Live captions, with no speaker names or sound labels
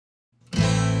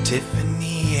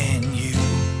Tiffany and you.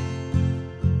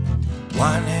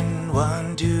 One and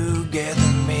one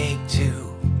together make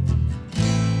two.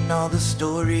 All the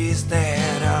stories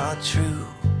that are true.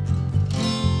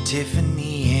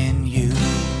 Tiffany and you.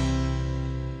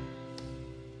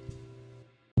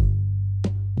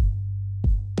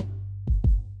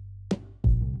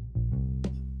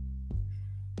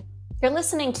 You're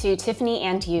listening to Tiffany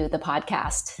and You, the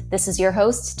podcast. This is your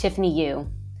host, Tiffany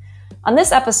Yu. On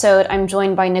this episode, I'm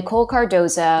joined by Nicole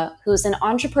Cardoza, who's an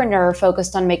entrepreneur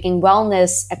focused on making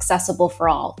wellness accessible for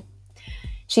all.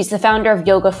 She's the founder of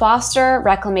Yoga Foster,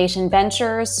 Reclamation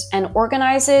Ventures, and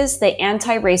organizes the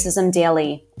Anti-Racism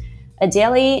Daily, a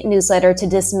daily newsletter to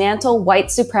dismantle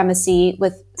white supremacy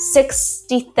with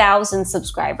 60,000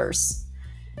 subscribers.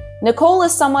 Nicole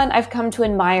is someone I've come to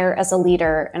admire as a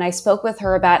leader, and I spoke with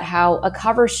her about how a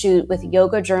cover shoot with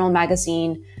Yoga Journal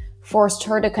magazine forced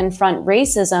her to confront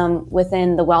racism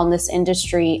within the wellness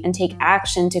industry and take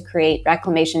action to create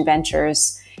Reclamation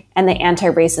Ventures and the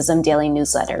Anti-Racism Daily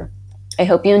newsletter. I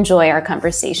hope you enjoy our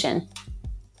conversation.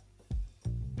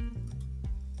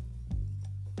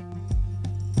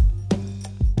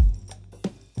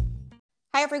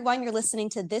 Hi, everyone. You're listening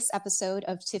to this episode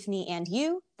of Tiffany and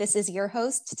You. This is your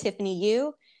host, Tiffany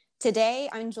Yu. Today,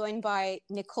 I'm joined by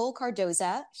Nicole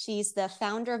Cardoza. She's the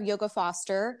founder of Yoga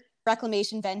Foster,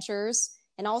 Reclamation Ventures,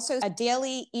 and also a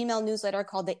daily email newsletter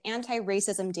called the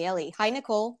Anti-Racism Daily. Hi,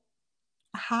 Nicole.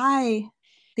 Hi.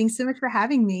 Thanks so much for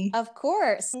having me. Of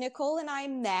course. Nicole and I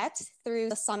met through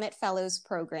the Summit Fellows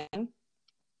program.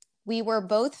 We were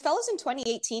both fellows in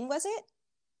 2018, was it?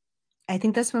 I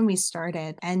think that's when we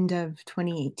started, end of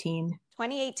 2018.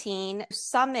 2018,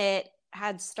 Summit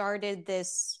had started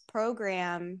this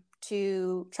program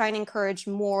to try and encourage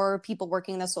more people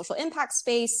working in the social impact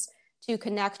space to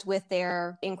connect with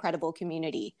their incredible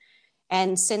community.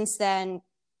 And since then,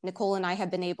 Nicole and I have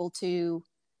been able to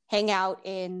hang out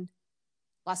in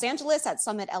Los Angeles at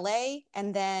Summit LA,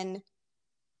 and then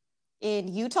in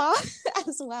Utah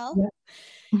as well. Yep.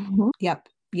 Mm-hmm.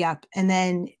 Yep. And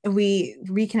then we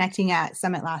reconnecting at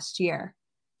Summit last year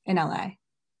in LA.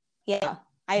 Yeah.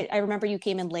 I remember you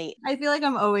came in late. I feel like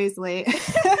I'm always late.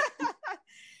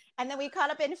 And then we caught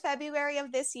up in February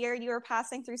of this year. You were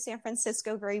passing through San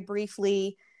Francisco very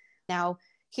briefly. Now,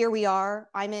 here we are.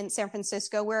 I'm in San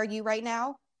Francisco. Where are you right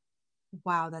now?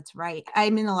 Wow, that's right.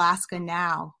 I'm in Alaska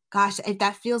now. Gosh,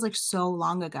 that feels like so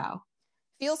long ago.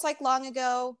 Feels like long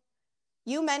ago.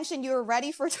 You mentioned you were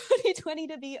ready for 2020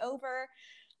 to be over.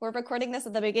 We're recording this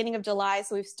at the beginning of July,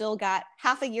 so we've still got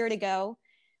half a year to go.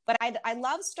 But I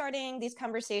love starting these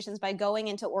conversations by going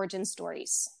into origin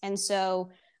stories. And so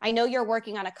I know you're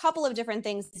working on a couple of different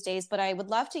things these days, but I would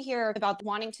love to hear about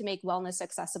wanting to make wellness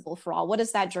accessible for all. What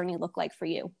does that journey look like for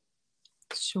you?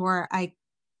 Sure. I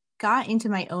got into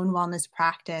my own wellness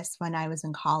practice when I was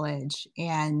in college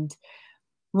and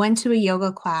went to a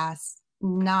yoga class,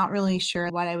 not really sure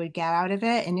what I would get out of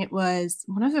it. And it was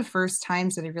one of the first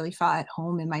times that I really felt at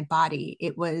home in my body.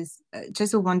 It was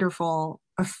just a wonderful,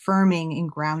 affirming and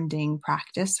grounding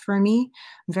practice for me.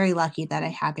 I'm very lucky that I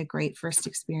had a great first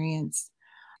experience.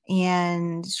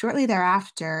 And shortly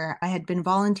thereafter, I had been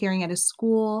volunteering at a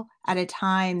school at a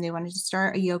time. They wanted to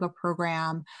start a yoga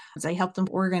program. So I helped them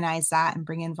organize that and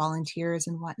bring in volunteers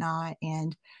and whatnot,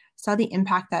 and saw the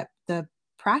impact that the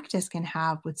practice can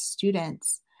have with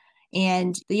students.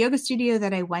 And the yoga studio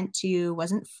that I went to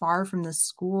wasn't far from the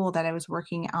school that I was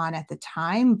working on at the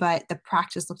time, but the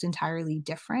practice looked entirely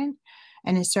different.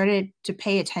 And I started to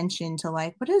pay attention to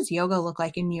like, what does yoga look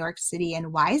like in New York City?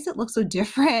 And why does it look so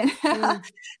different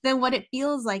than what it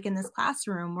feels like in this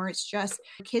classroom, where it's just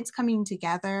kids coming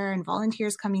together and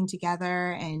volunteers coming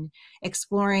together and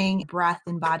exploring breath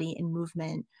and body and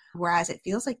movement. Whereas it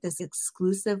feels like this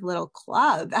exclusive little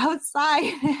club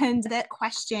outside. And that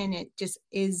question, it just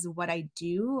is what I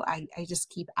do. I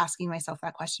just keep asking myself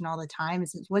that question all the time.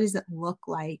 Is what does it look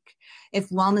like if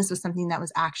wellness was something that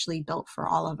was actually built for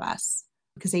all of us?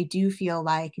 Because I do feel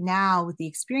like now with the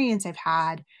experience I've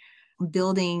had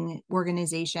building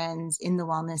organizations in the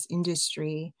wellness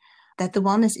industry, that the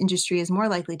wellness industry is more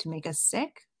likely to make us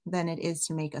sick than it is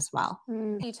to make us well.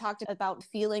 You talked about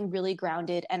feeling really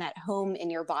grounded and at home in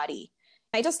your body.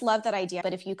 I just love that idea.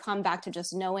 But if you come back to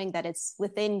just knowing that it's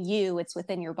within you, it's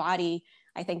within your body,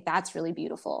 I think that's really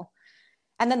beautiful.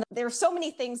 And then there are so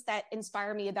many things that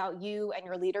inspire me about you and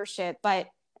your leadership, but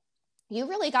you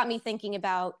really got me thinking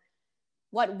about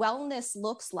what wellness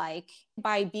looks like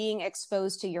by being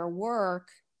exposed to your work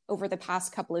over the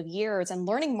past couple of years and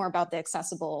learning more about the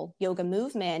accessible yoga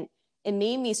movement. It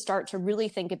made me start to really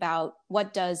think about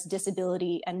what does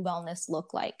disability and wellness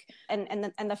look like.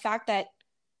 And the fact that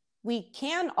we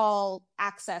can all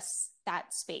access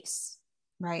that space.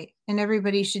 Right. And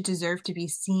everybody should deserve to be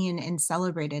seen and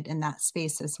celebrated in that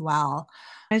space as well.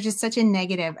 It's just such a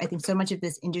negative. I think so much of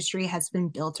this industry has been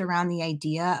built around the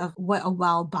idea of what a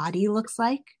well body looks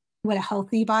like, what a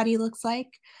healthy body looks like,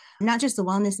 not just the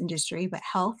wellness industry, but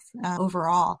health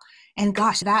overall. And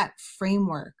gosh, that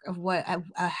framework of what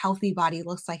a healthy body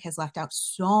looks like has left out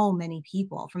so many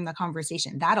people from the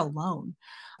conversation, that alone,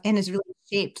 and has really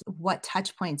shaped what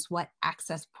touch points, what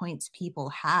access points people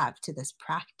have to this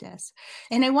practice.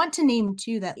 And I want to name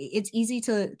too that it's easy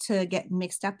to get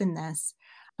mixed up in this,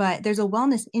 but there's a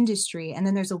wellness industry and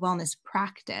then there's a wellness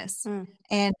practice.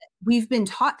 And we've been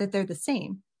taught that they're the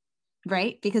same,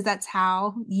 right? Because that's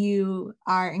how you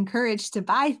are encouraged to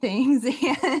buy things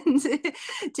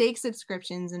and take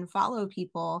subscriptions and follow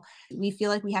people. We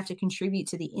feel like we have to contribute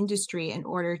to the industry in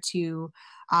order to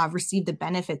receive the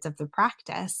benefits of the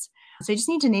practice. So I just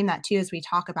need to name that too as we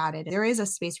talk about it. There is a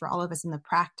space for all of us in the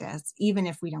practice, even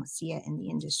if we don't see it in the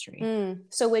industry.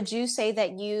 So would you say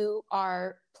that you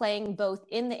are playing both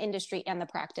in the industry and the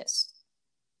practice?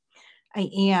 I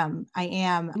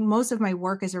am. Most of my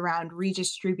work is around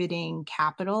redistributing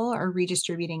capital or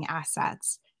redistributing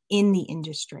assets in the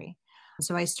industry.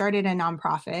 So I started a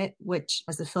nonprofit, which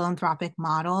was a philanthropic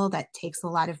model that takes a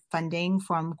lot of funding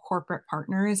from corporate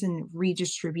partners and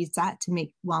redistributes that to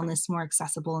make wellness more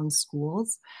accessible in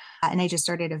schools. And I just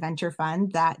started a venture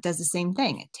fund that does the same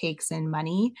thing. It takes in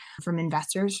money from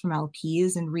investors, from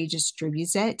LPs, and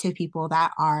redistributes it to people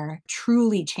that are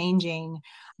truly changing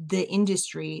the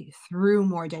industry through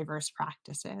more diverse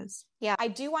practices. Yeah, I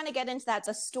do want to get into that.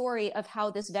 The story of how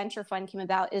this venture fund came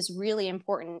about is really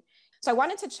important. So I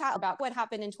wanted to chat about what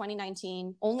happened in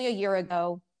 2019, only a year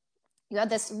ago. You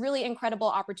had this really incredible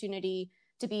opportunity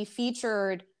to be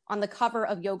featured on the cover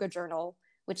of Yoga Journal,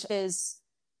 which is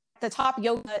the top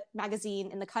yoga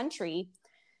magazine in the country.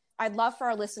 I'd love for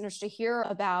our listeners to hear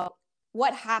about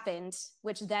what happened,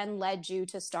 which then led you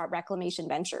to start Reclamation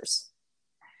Ventures.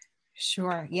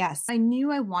 Sure. Yes. I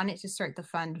knew I wanted to start the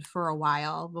fund for a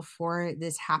while before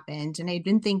this happened. And I'd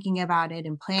been thinking about it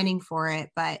and planning for it,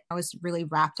 but I was really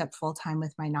wrapped up full time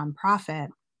with my nonprofit.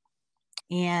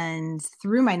 And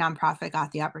through my nonprofit,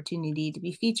 got the opportunity to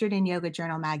be featured in Yoga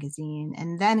Journal magazine,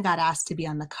 and then got asked to be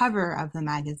on the cover of the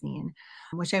magazine,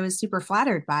 which I was super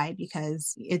flattered by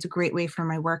because it's a great way for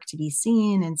my work to be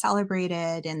seen and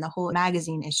celebrated. And the whole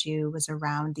magazine issue was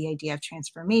around the idea of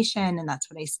transformation. And that's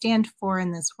what I stand for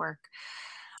in this work.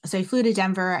 So I flew to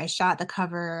Denver, I shot the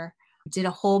cover, did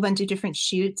a whole bunch of different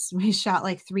shoots. We shot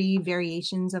like 3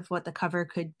 variations of what the cover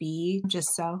could be,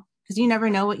 just so. Because you never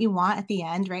know what you want at the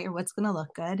end, right? Or what's going to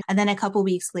look good. And then a couple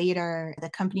weeks later, the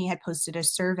company had posted a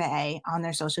survey on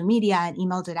their social media and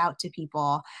emailed it out to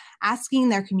people, asking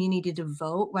their community to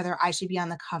vote whether I should be on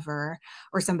the cover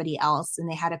or somebody else. And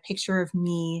they had a picture of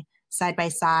me side by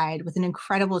side with an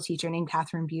incredible teacher named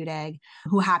Catherine Budig,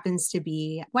 who happens to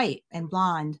be white and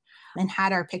blonde, and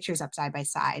had our pictures up side by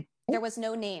side. There was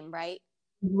no name, right?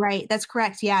 Right. That's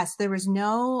correct. Yes. There was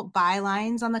no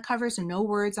bylines on the cover. So no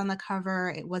words on the cover.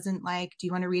 It wasn't like, do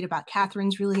you want to read about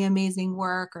Catherine's really amazing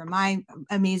work or my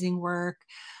amazing work?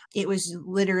 It was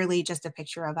literally just a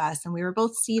picture of us. And we were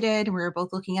both seated and we were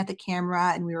both looking at the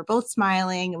camera and we were both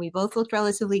smiling and we both looked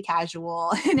relatively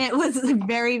casual. And it was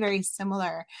very, very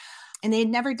similar. And they had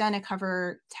never done a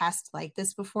cover test like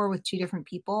this before with 2 different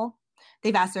people.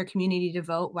 They've asked their community to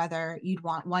vote whether you'd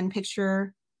want one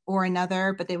picture or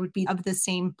another, but they would be of the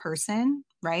same person,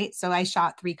 right? So I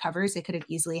shot 3 covers. They could have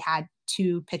easily had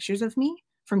 2 pictures of me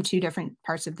from 2 different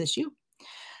parts of the shoot,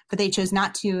 but they chose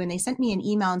not to. And they sent me an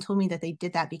email and told me that they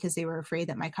did that because they were afraid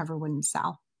that my cover wouldn't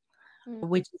sell,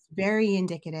 which is very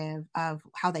indicative of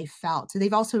how they felt. So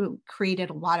they've also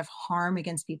created a lot of harm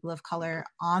against people of color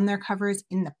on their covers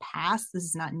in the past. This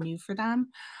is not new for them.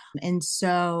 And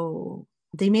so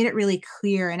they made it really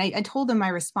clear. And I told them my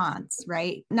response,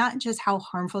 right? Not just how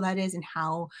harmful that is and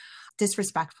how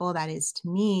disrespectful that is to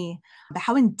me, but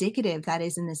how indicative that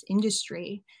is in this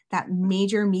industry, that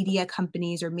major media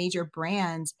companies or major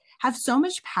brands have so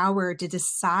much power to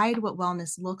decide what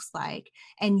wellness looks like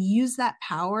and use that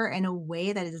power in a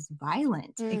way that is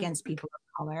violent against people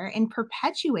of color and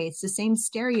perpetuates the same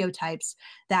stereotypes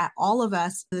that all of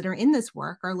us that are in this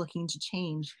work are looking to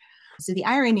change. So the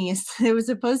irony is it was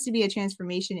supposed to be a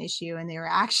transformation issue and they were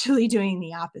actually doing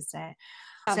the opposite.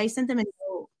 So I sent them a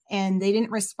note and they didn't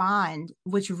respond,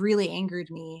 which really angered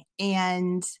me.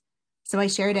 And so I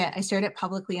shared it. I shared it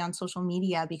publicly on social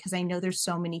media because I know there's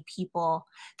so many people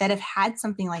that have had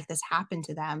something like this happen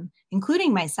to them,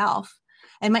 including myself.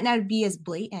 It might not be as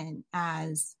blatant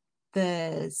as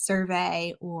the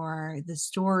survey or the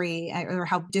story or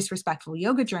how disrespectful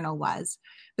Yoga Journal was.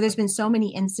 But there's been so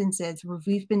many instances where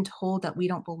we've been told that we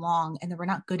don't belong and that we're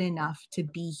not good enough to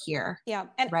be here. Yeah.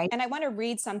 Right. And I want to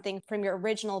read something from your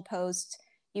original post.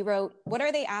 You wrote, "What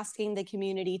are they asking the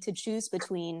community to choose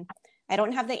between? I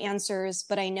don't have the answers,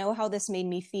 but I know how this made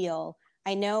me feel.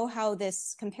 I know how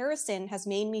this comparison has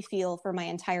made me feel for my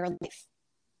entire life."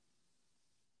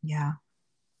 Yeah.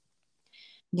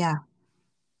 Yeah.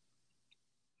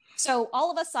 So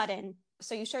all of a sudden,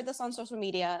 so you shared this on social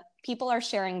media, people are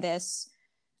sharing this.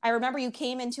 I remember you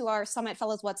came into our Summit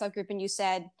Fellows WhatsApp group and you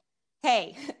said,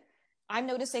 "Hey, I'm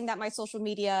noticing that my social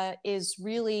media is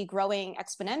really growing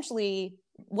exponentially.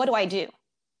 What do I do?"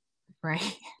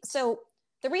 Right. So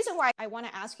the reason why I want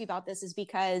to ask you about this is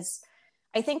because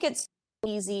I think it's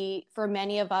easy for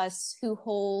many of us who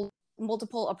hold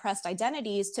multiple oppressed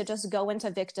identities to just go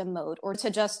into victim mode or to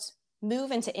just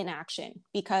move into inaction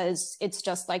because it's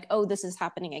just like, oh, this is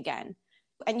happening again.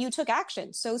 And you took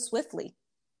action so swiftly.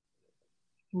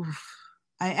 Oof.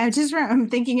 I'm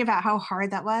thinking about how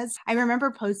hard that was. I remember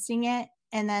posting it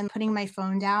and then putting my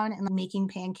phone down and making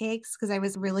pancakes because I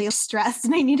was really stressed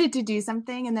and I needed to do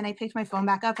something. And then I picked my phone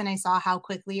back up and I saw how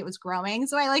quickly it was growing.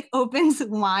 So I opened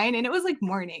wine and it was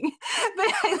morning, but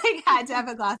I had to have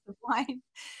a glass of wine.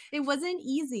 It wasn't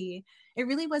easy. It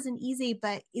really wasn't easy,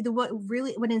 but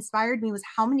what inspired me was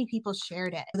how many people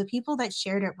shared it. The people that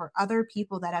shared it were other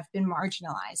people that have been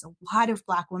marginalized. A lot of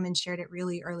Black women shared it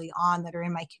really early on that are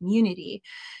in my community.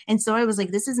 And so I was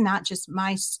like, this is not just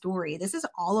my story. This is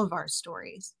all of our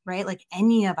stories, right?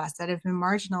 Any of us that have been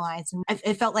marginalized. And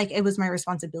it felt like it was my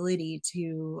responsibility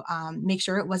to make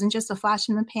sure it wasn't just a flash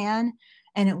in the pan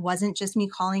and it wasn't just me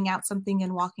calling out something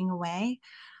and walking away.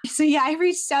 So yeah, I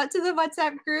reached out to the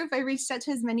WhatsApp group. I reached out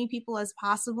to as many people as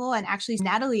possible. And actually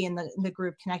Natalie in the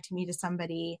group connected me to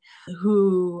somebody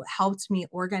who helped me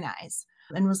organize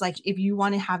and was like, if you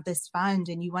want to have this fund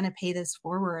and you want to pay this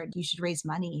forward, you should raise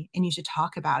money and you should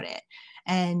talk about it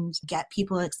and get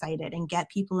people excited and get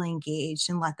people engaged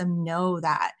and let them know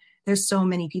that there's so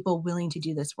many people willing to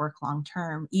do this work long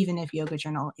term, even if Yoga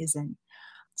Journal isn't.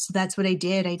 So that's what I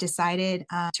did. I decided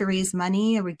to raise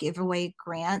money. I would give away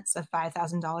grants of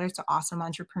 $5,000 to awesome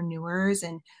entrepreneurs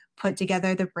and put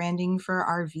together the branding for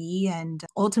RV and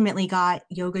ultimately got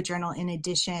Yoga Journal, in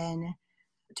addition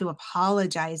to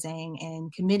apologizing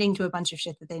and committing to a bunch of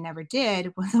shit that they never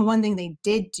did. The one thing they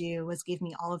did do was give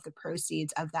me all of the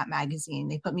proceeds of that magazine.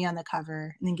 They put me on the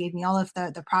cover and then gave me all of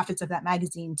the profits of that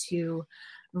magazine to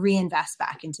reinvest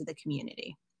back into the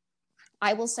community.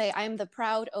 I will say I am the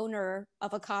proud owner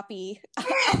of a copy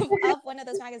of one of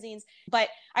those magazines. But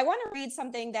I want to read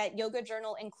something that Yoga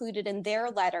Journal included in their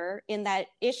letter in that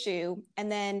issue.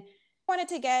 And then I wanted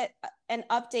to get an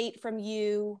update from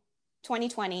you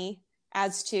 2020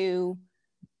 as to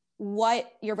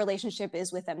what your relationship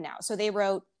is with them now. So they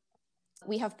wrote,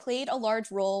 "We have played a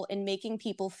large role in making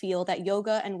people feel that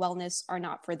yoga and wellness are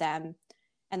not for them."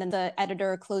 And then the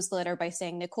editor closed the letter by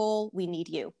saying, "Nicole, we need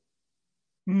you."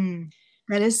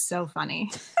 That is so funny.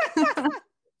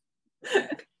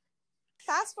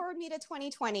 Fast forward me to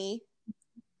 2020.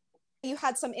 You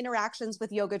had some interactions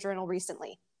with Yoga Journal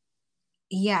recently.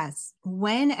 Yes.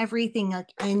 When everything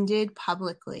ended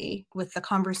publicly with the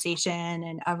conversation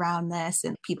and around this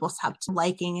and people stopped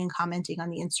liking and commenting on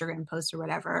the Instagram post or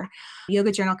whatever,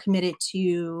 Yoga Journal committed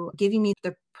to giving me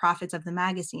the profits of the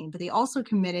magazine, but they also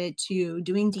committed to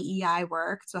doing DEI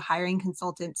work. So hiring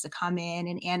consultants to come in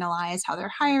and analyze how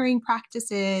their hiring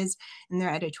practices and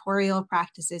their editorial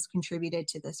practices contributed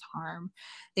to this harm.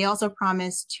 They also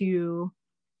promised to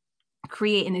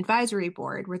create an advisory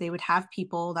board where they would have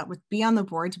people that would be on the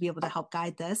board to be able to help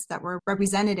guide this, that were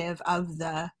representative of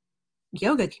the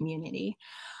yoga community.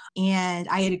 And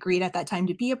I had agreed at that time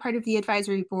to be a part of the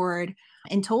advisory board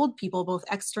and told people both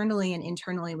externally and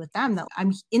internally with them that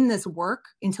I'm in this work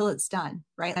until it's done,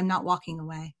 right? I'm not walking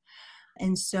away.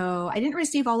 And so I didn't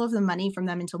receive all of the money from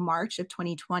them until March of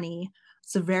 2020.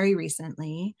 So very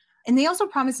recently. And they also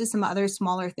promised us some other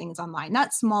smaller things online,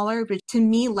 not smaller, but to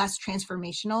me, less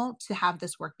transformational to have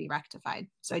this work be rectified.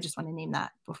 So I just want to name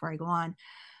that before I go on.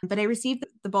 But I received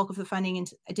the bulk of the funding and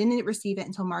I didn't receive it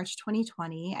until March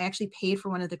 2020. I actually paid for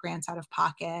one of the grants out of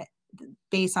pocket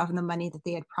based off of the money that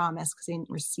they had promised because I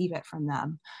didn't receive it from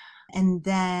them. And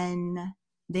then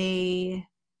they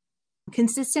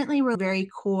consistently were very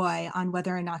coy on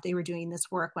whether or not they were doing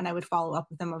this work when I would follow up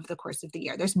with them over the course of the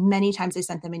year. There's many times I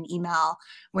sent them an email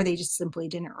where they just simply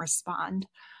didn't respond.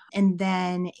 And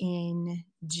then in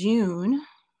June,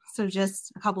 so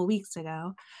just a couple of weeks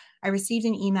ago, I received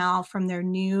an email from their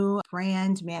new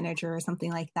brand manager or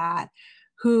something like that,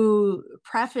 who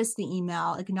prefaced the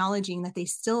email acknowledging that they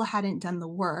still hadn't done the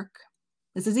work.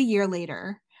 This is a year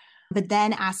later, but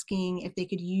then asking if they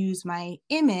could use my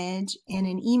image in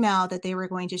an email that they were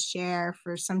going to share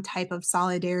for some type of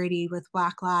solidarity with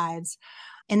Black lives.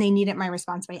 And they needed my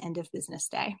response by end of business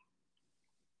day.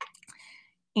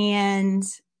 And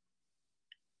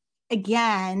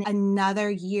again, another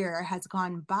year has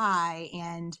gone by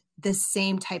and the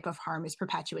same type of harm is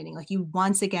perpetuating. Like, you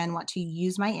once again want to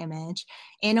use my image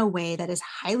in a way that is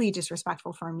highly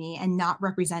disrespectful for me and not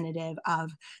representative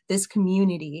of this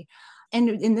community. And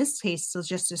in this case, so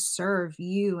just to serve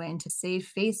you and to save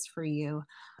face for you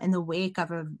in the wake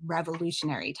of a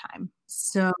revolutionary time.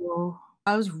 So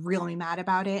I was really mad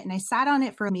about it. And I sat on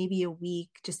it for maybe a week,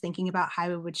 just thinking about how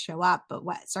it would show up. But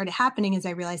what started happening is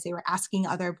I realized they were asking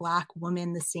other Black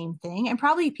women the same thing, and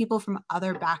probably people from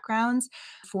other backgrounds,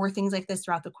 for things like this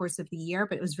throughout the course of the year.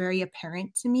 But it was very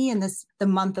apparent to me in the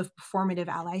month of performative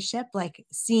allyship, like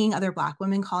seeing other Black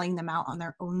women calling them out on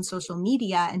their own social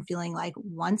media and feeling like,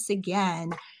 once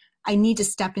again, I need to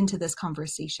step into this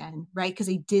conversation, right? Because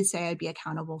I did say I'd be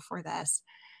accountable for this.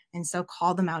 And so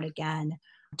call them out again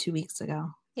 2 weeks ago.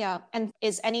 Yeah. And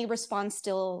is any response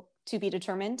still to be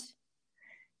determined?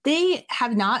 They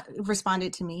have not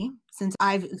responded to me since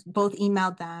I've both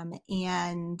emailed them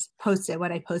and posted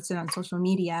what I posted on social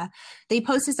media. They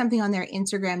posted something on their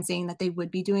Instagram saying that they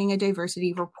would be doing a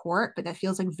diversity report, but that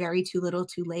feels like very too little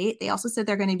too late. They also said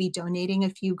they're going to be donating a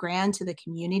few grand to the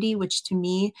community, which to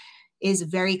me is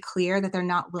very clear that they're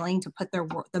not willing to put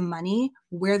the money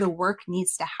where the work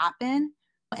needs to happen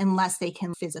unless they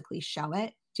can physically show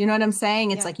it. Do you know what I'm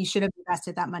saying? It's like, you should have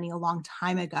invested that money a long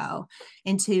time ago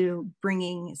into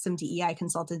bringing some DEI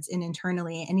consultants in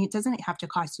internally. And it doesn't have to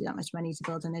cost you that much money to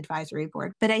build an advisory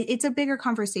board. But it's a bigger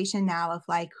conversation now of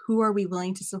like, who are we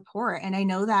willing to support? And I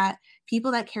know that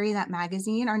people that carry that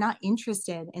magazine are not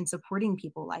interested in supporting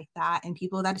people like that. And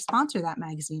people that sponsor that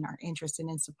magazine aren't interested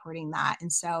in supporting that.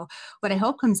 And so what I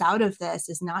hope comes out of this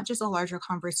is not just a larger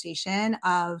conversation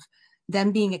of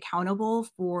them being accountable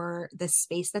for the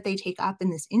space that they take up in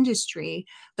this industry,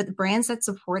 but the brands that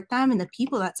support them and the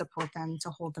people that support them to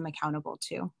hold them accountable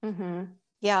too. Mm-hmm.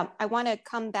 Yeah, I want to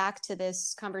come back to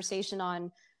this conversation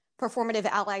on performative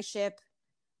allyship,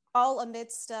 all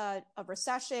amidst a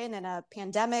recession and a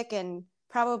pandemic and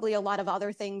probably a lot of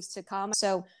other things to come.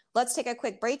 So let's take a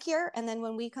quick break here. And then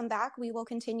when we come back, we will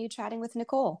continue chatting with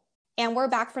Nicole. And we're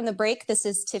back from the break. This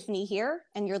is Tiffany here,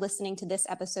 and you're listening to this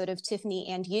episode of Tiffany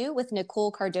and You with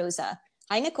Nicole Cardoza.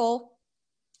 Hi, Nicole.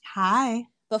 Hi.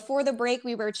 Before the break,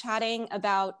 we were chatting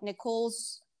about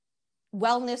Nicole's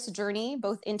wellness journey,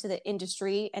 both into the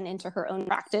industry and into her own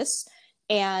practice,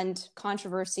 and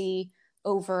controversy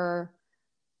over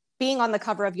being on the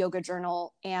cover of Yoga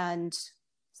Journal and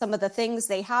some of the things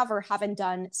they have or haven't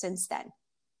done since then.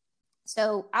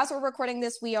 So as we're recording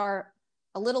this, we are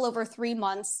a little over 3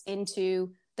 months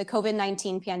into the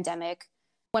COVID-19 pandemic.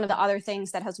 One of the other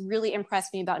things that has really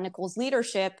impressed me about Nicole's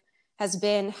leadership has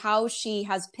been how she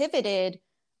has pivoted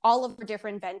all of her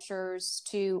different ventures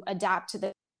to adapt to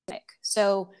the pandemic.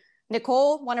 So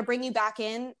Nicole, want to bring you back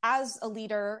in. As a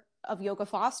leader of Yoga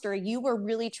Foster, you were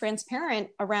really transparent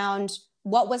around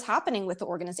what was happening with the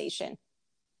organization.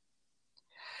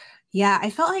 Yeah, I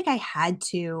felt like I had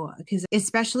to, because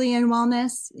especially in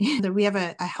wellness, we have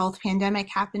a health pandemic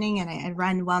happening, and I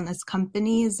run wellness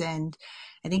companies. And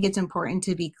I think it's important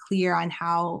to be clear on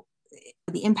how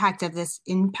the impact of this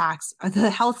impacts the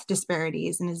health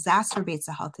disparities and exacerbates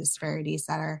the health disparities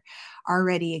that are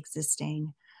already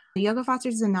existing. Yoga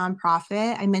Fosters is a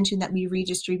nonprofit. I mentioned that we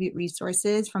redistribute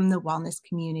resources from the wellness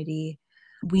community.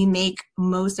 We make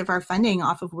most of our funding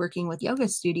off of working with yoga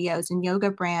studios and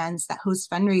yoga brands that host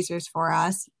fundraisers for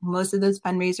us. Most of those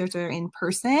fundraisers are in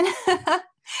person.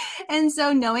 And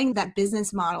so knowing that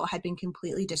business model had been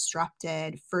completely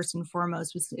disrupted, first and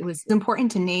foremost, it was important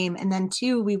to name. And then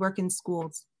two, we work in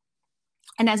schools.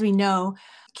 And as we know,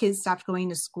 kids stopped going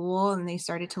to school and they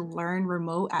started to learn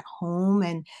remote at home.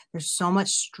 And there's so much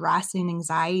stress and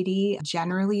anxiety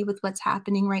generally with what's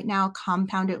happening right now,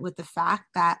 compounded with the fact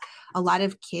that a lot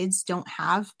of kids don't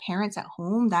have parents at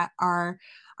home that are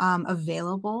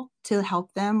available to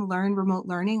help them learn remote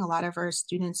learning. A lot of our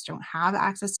students don't have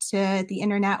access to the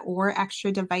internet or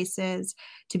extra devices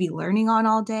to be learning on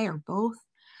all day or both.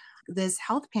 This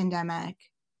health pandemic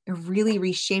really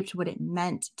reshaped what it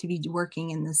meant to be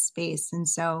working in this space. And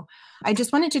so I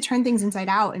just wanted to turn things inside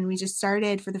out. And we just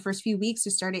started, for the first few weeks,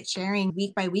 just started sharing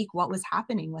week by week what was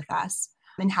happening with us.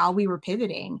 and how we were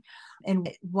pivoting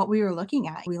and what we were looking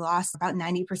at. We lost about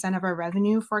 90% of our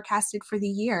revenue forecasted for the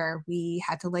year. We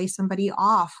had to lay somebody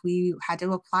off. We had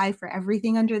to apply for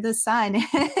everything under the sun.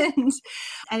 and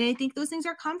I think those things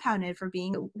are compounded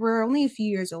we're only a few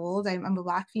years old. I'm a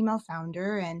Black female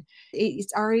founder, and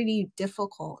it's already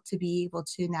difficult to be able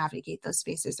to navigate those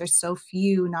spaces. There's so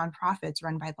few nonprofits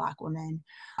run by Black women.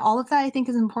 All of that I think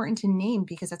is important to name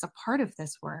because that's a part of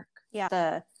this work.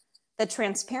 Yeah. The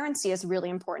transparency is really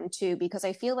important too, because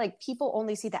I feel like people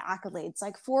only see the accolades,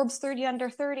 like Forbes 30 under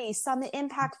 30, Summit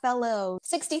Impact Fellow,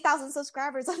 60,000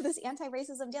 subscribers of this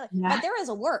anti-racism daily. Yeah. But there is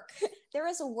a work. There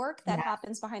is a work that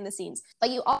happens behind the scenes. But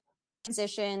you also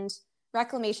transitioned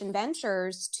Reclamation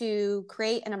Ventures to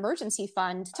create an emergency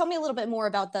fund. Tell me a little bit more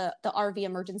about the RV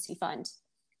Emergency Fund.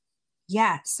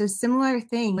 Yeah, so similar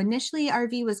thing. Initially,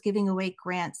 RV was giving away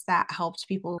grants that helped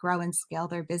people grow and scale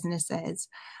their businesses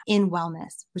in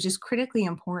wellness, which is critically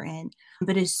important.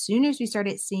 But as soon as we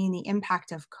started seeing the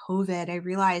impact of COVID, I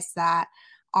realized that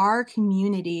our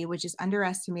community, which is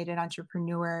underestimated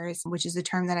entrepreneurs, which is a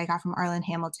term that I got from Arlen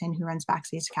Hamilton, who runs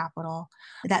Backstage Capital,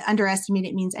 that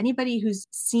underestimated means anybody who's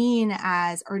seen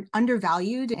as or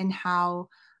undervalued in how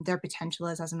their potential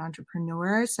is as an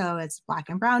entrepreneur. So it's Black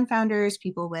and Brown founders,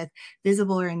 people with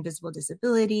visible or invisible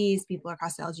disabilities, people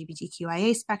across the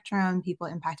LGBTQIA spectrum, people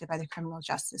impacted by the criminal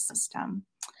justice system.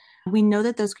 We know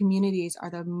that those communities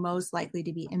are the most likely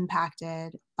to be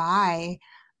impacted by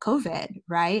COVID,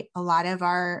 right? A lot of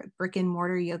our brick and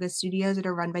mortar yoga studios that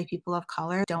are run by people of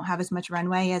color don't have as much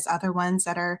runway as other ones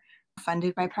that are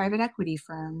funded by private equity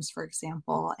firms, for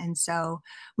example. And so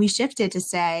we shifted to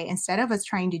say, instead of us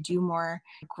trying to do more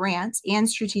grants and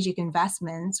strategic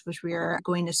investments, which we are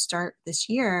going to start this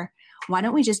year, why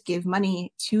don't we just give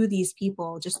money to these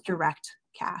people, just direct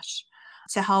cash?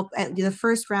 To help at the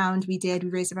first round we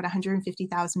raised about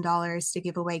 $150,000 to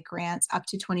give away grants up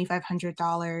to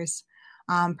 $2,500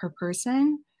 per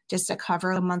person, just to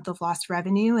cover a month of lost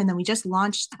revenue. And then we just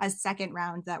launched a second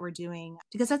round that we're doing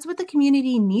because that's what the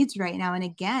community needs right now. And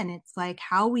again, it's like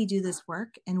how we do this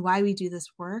work and why we do this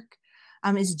work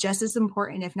is just as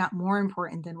important, if not more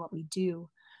important than what we do.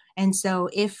 And so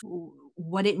if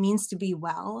what it means to be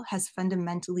well has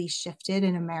fundamentally shifted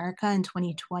in America in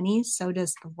 2020, so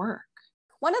does the work.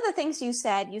 One of the things you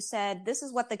said, this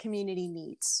is what the community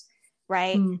needs,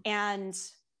 right? And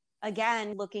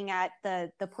again, looking at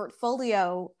the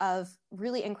portfolio of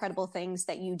really incredible things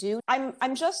that you do,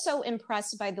 I'm just so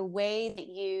impressed by the way that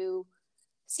you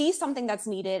see something that's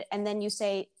needed and then you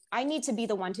say, I need to be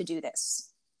the one to do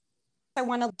this. I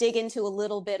want to dig into a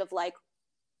little bit of like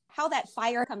how that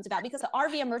fire comes about, because the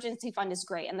RV Emergency Fund is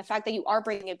great. And the fact that you are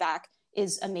bringing it back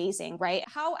is amazing, right?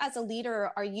 How, as a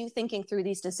leader, are you thinking through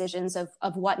these decisions of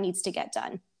what needs to get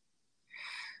done?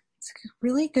 It's a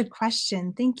really good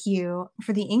question. Thank you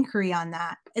for the inquiry on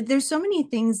that. There's so many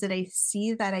things that I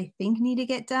see that I think need to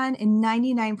get done, and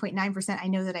 99.9% I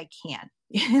know that I can.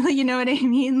 You know what I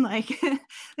mean? Like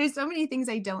there's so many things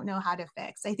I don't know how to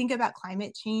fix. I think about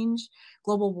climate change,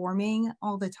 global warming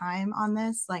all the time on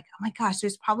this. Like, oh my gosh,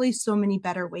 there's probably so many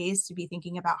better ways to be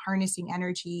thinking about harnessing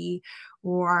energy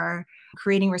or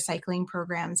creating recycling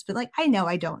programs. But like, I know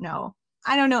I don't know.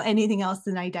 I don't know anything else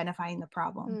than identifying the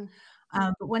problem.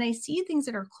 But when I see things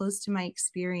that are close to my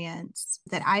experience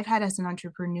that I've had as an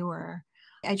entrepreneur,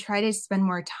 I try to spend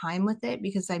more time with it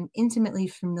because I'm intimately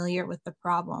familiar with the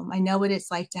problem. I know what it's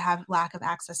like to have lack of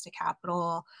access to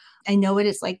capital. I know what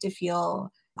it's like to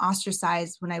feel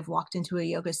ostracized when I've walked into a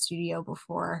yoga studio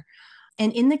before.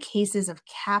 And in the cases of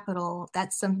capital,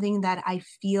 that's something that I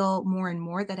feel more and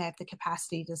more that I have the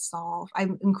capacity to solve.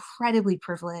 I'm incredibly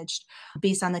privileged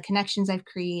based on the connections I've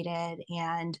created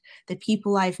and the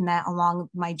people I've met along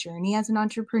my journey as an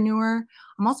entrepreneur.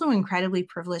 I'm also incredibly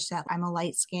privileged that I'm a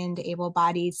light-skinned,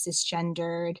 able-bodied,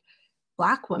 cisgendered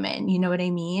Black woman. You know what I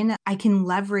mean? I can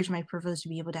leverage my privilege to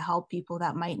be able to help people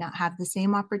that might not have the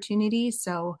same opportunity.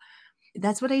 So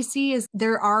that's what I see is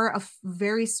there are a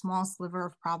very small sliver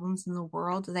of problems in the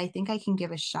world that I think I can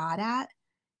give a shot at.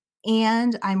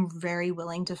 And I'm very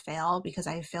willing to fail because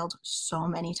I've failed so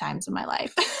many times in my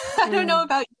life. I don't know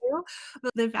about you,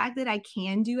 but the fact that I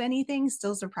can do anything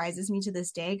still surprises me to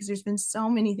this day because there's been so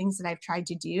many things that I've tried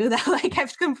to do that like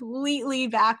I've completely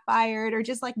backfired or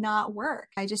just like not work.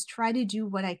 I just try to do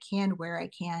what I can where I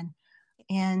can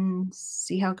and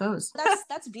see how it goes.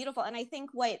 That's beautiful. And I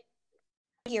think what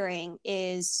hearing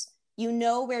is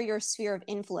where your sphere of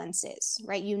influence is,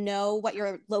 right? You know what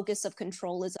your locus of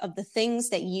control is of the things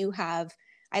that you have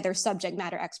either subject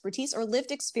matter expertise or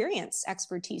lived experience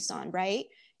expertise on, right?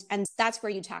 And that's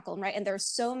where you tackle them, right? And there's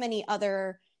so many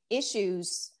other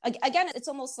issues, again, it's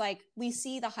almost like we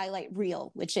see the highlight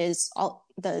reel, which is all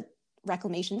the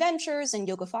Reclamation Ventures and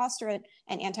Yoga Foster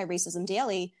and Anti-Racism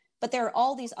Daily. But there are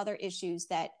all these other issues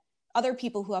that other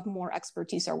people who have more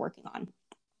expertise are working on.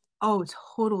 Oh,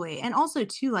 totally. And also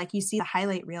too, like you see the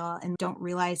highlight reel and don't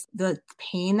realize the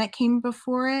pain that came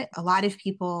before it. A lot of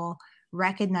people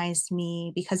recognized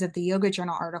me because of the Yoga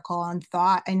Journal article and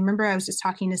thought, I remember I was just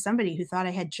talking to somebody who thought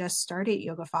I had just started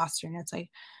Yoga Foster. And it's like,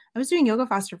 I was doing Yoga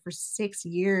Foster for 6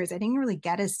 years. I didn't really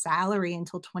get a salary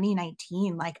until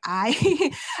 2019. Like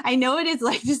I know what it's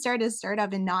like to start a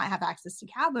startup and not have access to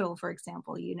capital, for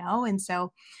example, you know? And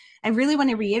so I really want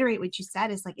to reiterate what you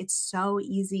said is like, it's so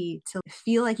easy to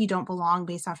feel like you don't belong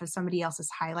based off of somebody else's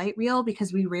highlight reel,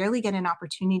 because we rarely get an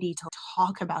opportunity to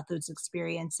talk about those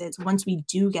experiences once we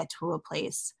do get to a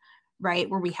place, right,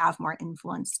 where we have more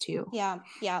influence too. Yeah.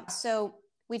 So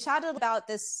we chatted about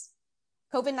this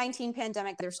COVID-19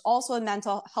 pandemic. There's also a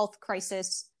mental health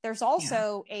crisis. There's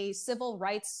also a civil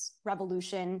rights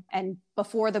revolution. And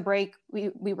before the break,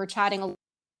 we were chatting a little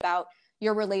about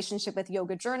your relationship with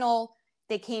Yoga Journal.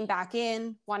 They came back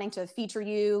in wanting to feature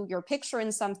your picture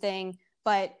in something,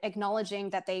 but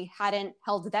acknowledging that they hadn't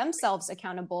held themselves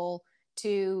accountable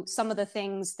to some of the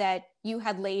things that you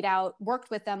had laid out,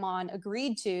 worked with them on,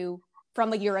 agreed to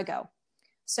from a year ago.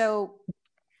 So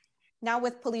now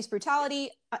with police brutality,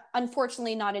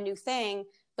 unfortunately not a new thing,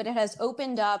 but it has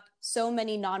opened up so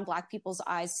many non-Black people's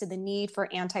eyes to the need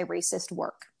for anti-racist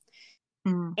work.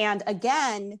 And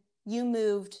again, you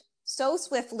moved so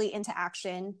swiftly into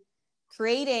action,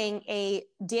 creating a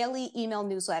daily email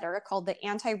newsletter called the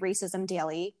Anti-Racism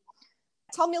Daily.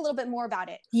 Tell me a little bit more about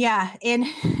it. Yeah, and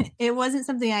it wasn't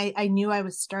something I knew I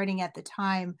was starting at the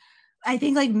time. I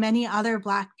think like many other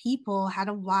Black people had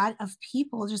a lot of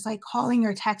people just like calling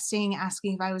or texting,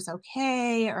 asking if I was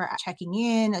okay or checking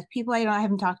in. Like people I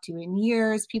haven't talked to in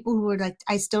years, people who were like,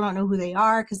 I still don't know who they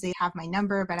are because they have my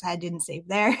number, but I didn't save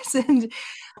theirs. And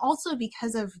also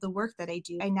because of the work that I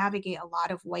do, I navigate a lot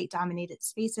of white dominated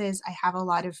spaces. I have a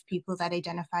lot of people that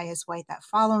identify as white that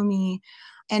follow me.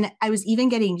 And I was even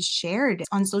getting shared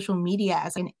on social media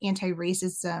as an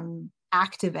anti-racism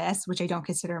activist, which I don't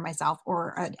consider myself,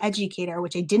 or an educator,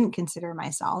 which I didn't consider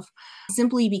myself,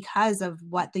 simply because of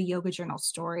what the Yoga Journal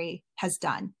story has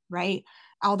done, right?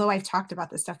 Although I've talked about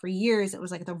this stuff for years, it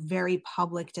was like the very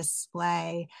public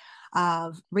display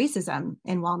of racism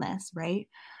in wellness, right?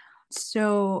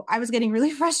 So I was getting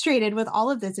really frustrated with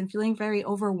all of this and feeling very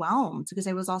overwhelmed because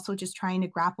I was also just trying to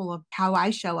grapple with how I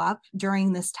show up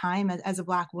during this time as a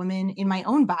Black woman in my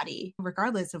own body,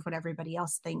 regardless of what everybody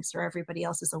else thinks or everybody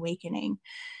else is awakening.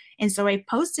 And so I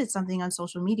posted something on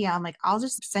social media. I'm like, I'll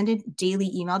just send a daily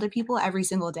email to people every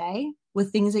single day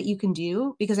with things that you can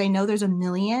do, because I know there's a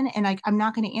million and I'm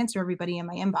not going to answer everybody in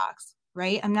my inbox.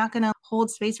 Right? I'm not going to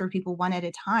hold space for people one at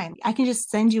a time. I can just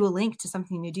send you a link to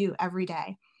something to do every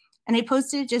day. And I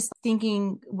posted just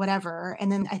thinking whatever.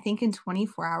 And then I think in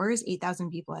 24 hours, 8,000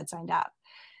 people had signed up.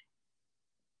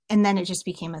 And then it just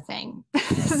became a thing.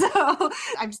 So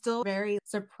I'm still very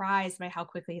surprised by how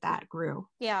quickly that grew.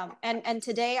 Yeah. And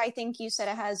today, I think you said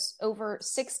it has over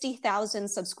 60,000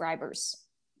 subscribers.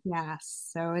 Yes.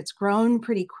 So it's grown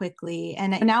pretty quickly.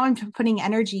 And now I'm putting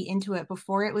energy into it.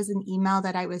 Before, it was an email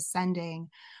that I was sending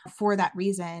for that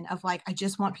reason of like, I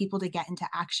just want people to get into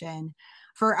action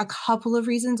for a couple of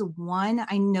reasons. One,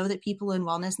 I know that people in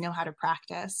wellness know how to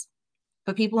practice,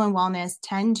 but people in wellness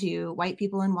white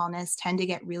people in wellness tend to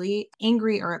get really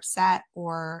angry or upset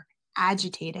or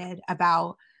agitated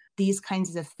about these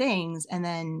kinds of things and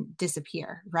then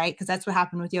disappear, right? Because that's what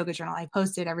happened with Yoga Journal. I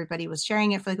posted, everybody was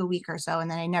sharing it for like a week or so, and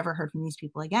then I never heard from these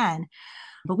people again.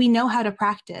 But we know how to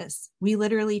practice. We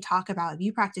literally talk about, if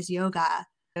you practice yoga,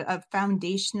 a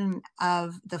foundation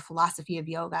of the philosophy of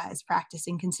yoga is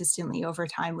practicing consistently over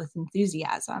time with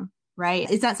enthusiasm, right?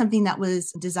 It's not something that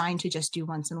was designed to just do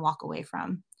once and walk away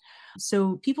from.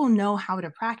 So people know how to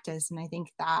practice. And I think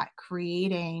that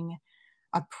creating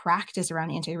a practice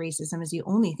around anti-racism is the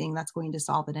only thing that's going to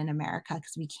solve it in America,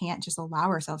 because we can't just allow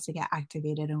ourselves to get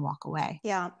activated and walk away.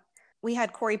 Yeah. We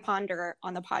had Corey Ponder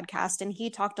on the podcast, and he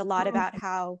talked a lot about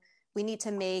how we need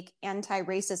to make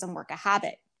anti-racism work a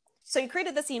habit. So you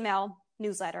created this email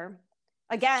newsletter.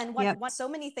 Again, so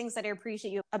many things that I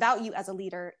appreciate about you as a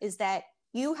leader is that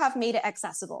you have made it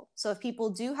accessible. So if people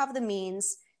do have the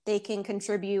means, they can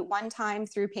contribute one time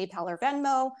through PayPal or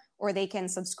Venmo, or they can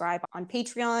subscribe on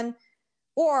Patreon.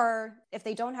 Or if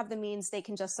they don't have the means, they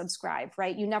can just subscribe,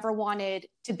 right? You never wanted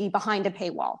to be behind a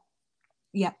paywall.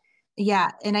 Yeah.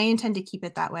 Yeah. And I intend to keep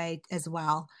it that way as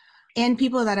well. And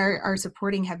people that are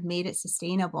supporting have made it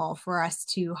sustainable for us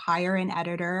to hire an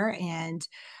editor. And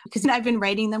because I've been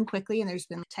writing them quickly and there's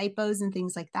been typos and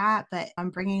things like that, but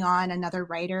I'm bringing on another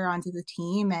writer onto the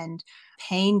team and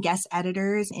paying guest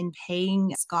editors and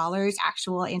paying scholars,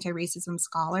 actual anti-racism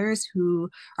scholars who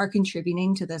are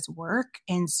contributing to this work.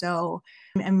 And so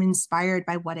I'm inspired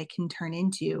by what it can turn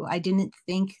into. I didn't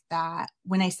think that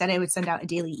when I said I would send out a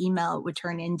daily email, it would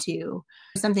turn into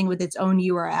something with its own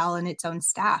URL and its own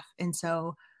staff. And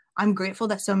so I'm grateful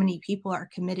that so many people are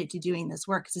committed to doing this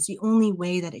work because it's the only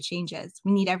way that it changes.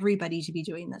 We need everybody to be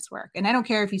doing this work. And I don't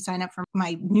care if you sign up for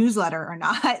my newsletter or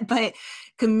not, but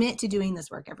commit to doing this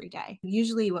work every day.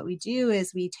 Usually what we do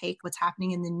is we take what's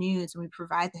happening in the news and we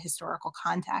provide the historical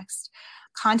context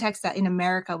that in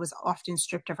America was often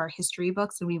stripped of our history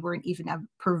books and we weren't even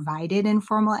provided in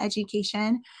formal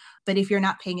education. But if you're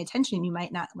not paying attention, you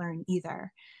might not learn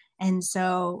either. And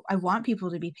so I want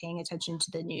people to be paying attention to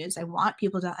the news. I want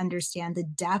people to understand the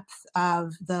depth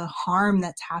of the harm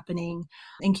that's happening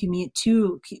in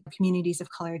to communities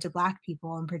of color, to Black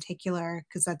people in particular,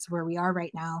 because that's where we are right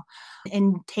now,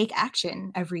 and take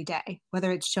action every day,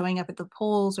 whether it's showing up at the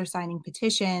polls or signing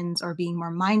petitions or being more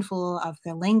mindful of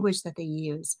the language that they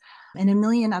use and a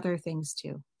million other things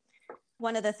too.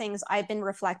 One of the things I've been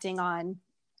reflecting on,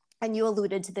 and you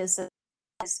alluded to this,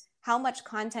 is how much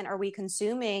content are we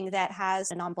consuming that has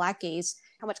a non-Black gaze?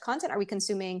 How much content are we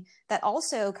consuming that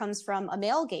also comes from a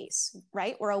male gaze,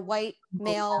 right? Or a white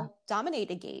male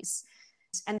dominated gaze.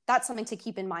 And that's something to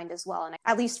keep in mind as well. And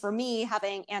at least for me,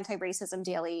 having Anti-Racism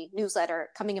Daily newsletter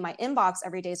coming in my inbox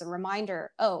every day is a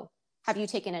reminder, oh, have you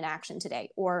taken an action today?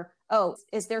 Or, oh,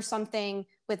 is there something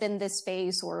within this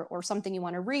space or something you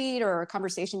want to read or a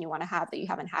conversation you want to have that you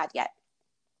haven't had yet?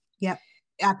 Yep.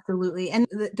 Absolutely. And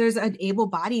there's an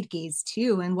able-bodied gaze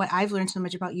too. And what I've learned so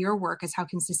much about your work is how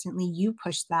consistently you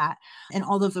push that and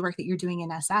all of the work that you're doing in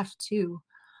SF too.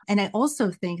 And I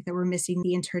also think that we're missing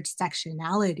the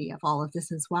intersectionality of all of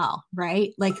this as well,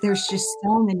 right? Like there's just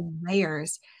so many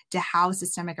layers to how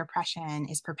systemic oppression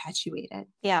is perpetuated.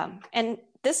 Yeah. And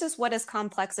this is what is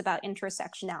complex about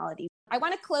intersectionality. I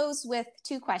want to close with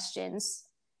two questions.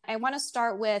 I want to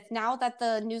start with, now that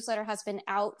the newsletter has been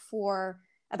out for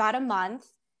about a month,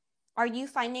 are you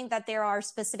finding that there are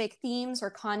specific themes or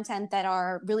content that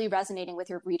are really resonating with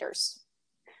your readers?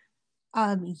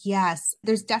 Yes,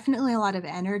 there's definitely a lot of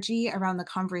energy around the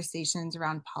conversations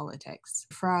around politics,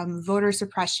 from voter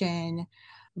suppression.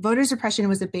 Voter suppression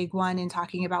was a big one in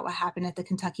talking about what happened at the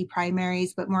Kentucky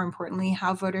primaries, but more importantly,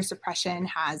 how voter suppression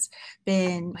has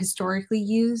been historically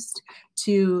used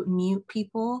to mute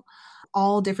people,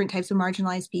 all different types of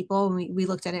marginalized people. And we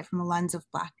looked at it from a lens of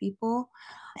Black people.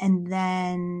 And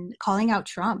then calling out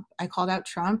Trump. I called out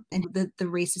Trump and the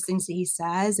racist things that he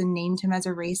says and named him as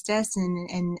a racist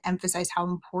and emphasized how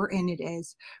important it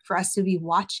is for us to be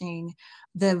watching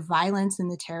the violence and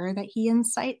the terror that he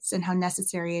incites and how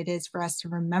necessary it is for us to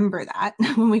remember that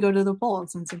when we go to the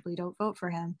polls and simply don't vote for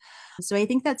him. So I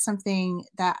think that's something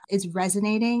that is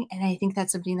resonating. And I think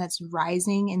that's something that's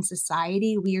rising in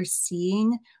society. We are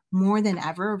seeing more than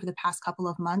ever over the past couple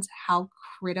of months how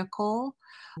critical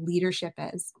leadership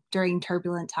is during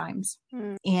turbulent times.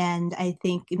 And I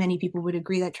think many people would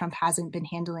agree that Trump hasn't been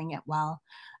handling it well,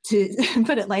 to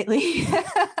put it lightly.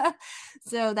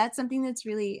 So that's something that's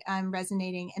really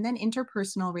resonating. And then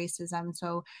interpersonal racism.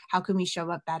 So how can we show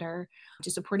up better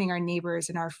to supporting our neighbors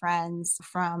and our friends,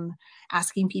 from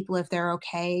asking people if they're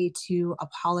okay, to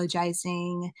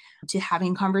apologizing, to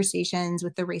having conversations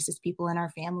with the racist people in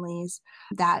our families.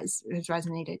 That has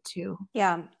resonated too.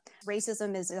 Yeah.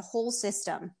 Racism is a whole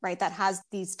system, right, that has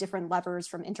these different levers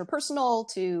from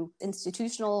interpersonal to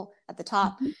institutional at the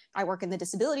top. Mm-hmm. I work in the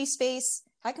disability space.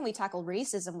 How can we tackle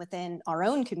racism within our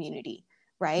own community,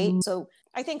 right? Mm-hmm. So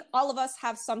I think all of us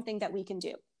have something that we can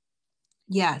do.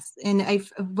 Yes. And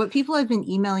what people have been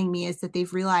emailing me is that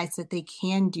they've realized that they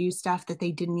can do stuff that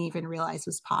they didn't even realize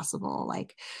was possible.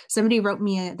 Like somebody wrote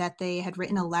me that they had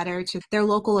written a letter to their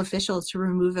local officials to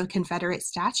remove a Confederate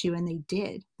statue, and they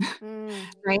did.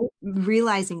 Right?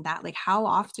 Realizing that, like, how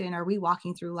often are we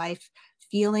walking through life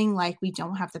feeling like we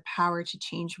don't have the power to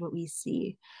change what we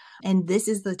see? And this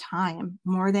is the time,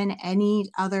 more than any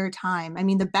other time. I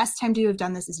mean, the best time to have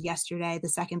done this is yesterday. The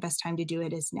second best time to do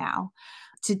it is now.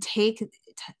 To take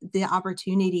the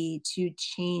opportunity to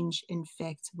change and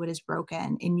fix what is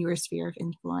broken in your sphere of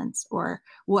influence, or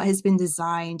what has been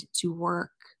designed to work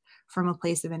from a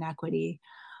place of inequity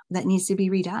that needs to be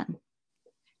redone.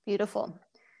 Beautiful.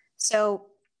 So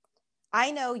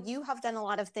I know you have done a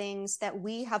lot of things that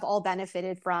we have all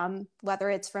benefited from,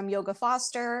 whether it's from Yoga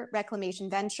Foster,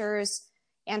 Reclamation Ventures,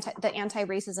 the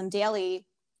Anti-Racism Daily.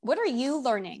 What are you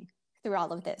learning through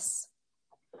all of this?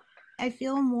 I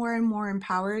feel more and more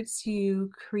empowered to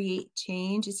create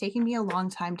change. It's taken me a long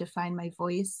time to find my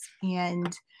voice,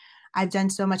 and I've done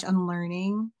so much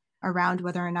unlearning around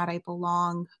whether or not I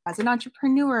belong as an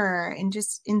entrepreneur and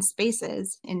just in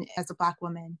spaces and as a Black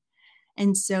woman.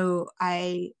 And so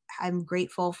I'm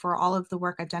grateful for all of the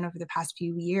work I've done over the past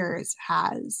few years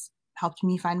has helped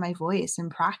me find my voice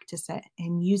and practice it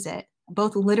and use it,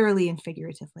 both literally and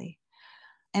figuratively.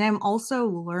 And I'm also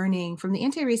learning from the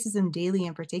Anti-Racism Daily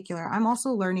in particular, I'm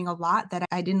also learning a lot that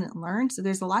I didn't learn. So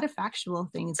there's a lot of factual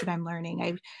things that I'm learning.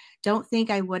 I don't think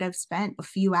I would have spent a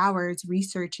few hours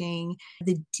researching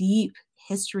the deep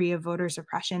history of voter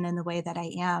suppression in the way that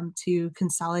I am to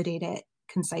consolidate it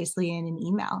concisely in an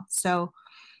email. So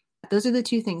those are the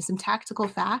two things, some tactical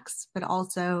facts, but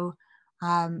also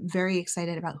very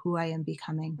excited about who I am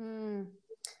becoming.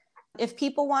 If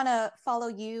people want to follow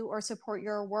you or support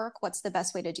your work, what's the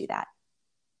best way to do that?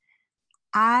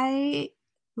 I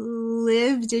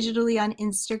live digitally on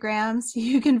Instagram, so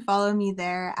you can follow me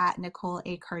there at Nicole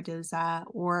A. Cardoza,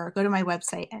 or go to my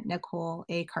website at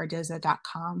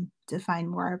nicoleacardoza.com to find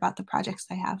more about the projects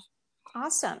I have.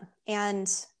 Awesome. And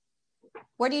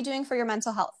what are you doing for your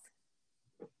mental health?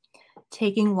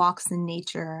 Taking walks in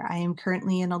nature. I am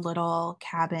currently in a little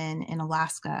cabin in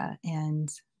Alaska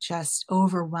and just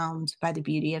overwhelmed by the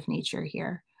beauty of nature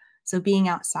here. So being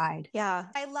outside. Yeah.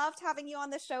 I loved having you on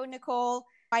the show, Nicole.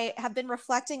 I have been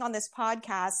reflecting on this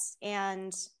podcast,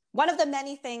 and one of the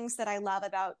many things that I love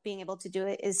about being able to do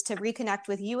it is to reconnect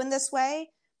with you in this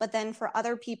way, but then for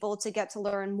other people to get to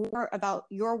learn more about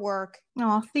your work.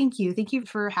 Oh, thank you. Thank you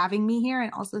for having me here.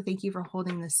 And also thank you for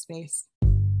holding this space.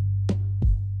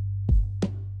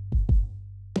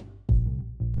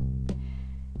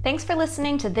 Thanks for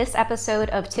listening to this episode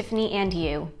of Tiffany and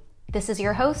You. This is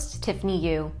your host, Tiffany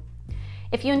Yu.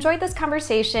 If you enjoyed this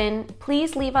conversation,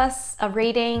 please leave us a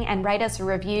rating and write us a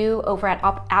review over at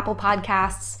Apple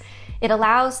Podcasts. It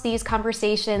allows these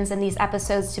conversations and these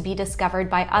episodes to be discovered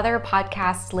by other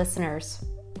podcast listeners.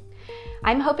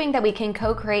 I'm hoping that we can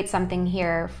co-create something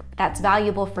here that's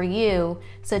valuable for you.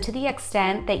 So to the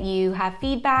extent that you have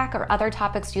feedback or other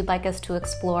topics you'd like us to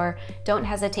explore, don't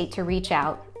hesitate to reach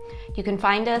out. You can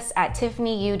find us at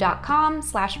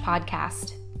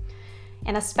tiffanyyu.com/podcast.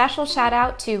 And a special shout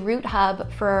out to Root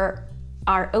Hub for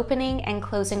our opening and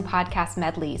closing podcast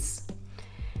medleys.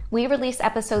 We release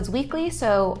episodes weekly,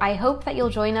 so I hope that you'll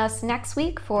join us next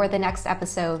week for the next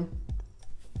episode.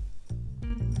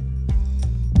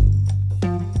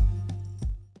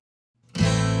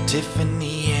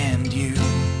 Tiffany and You.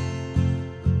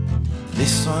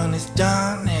 This one is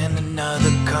done and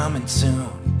another coming soon.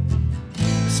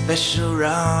 A special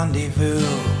rendezvous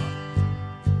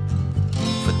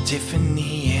for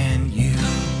Tiffany and You.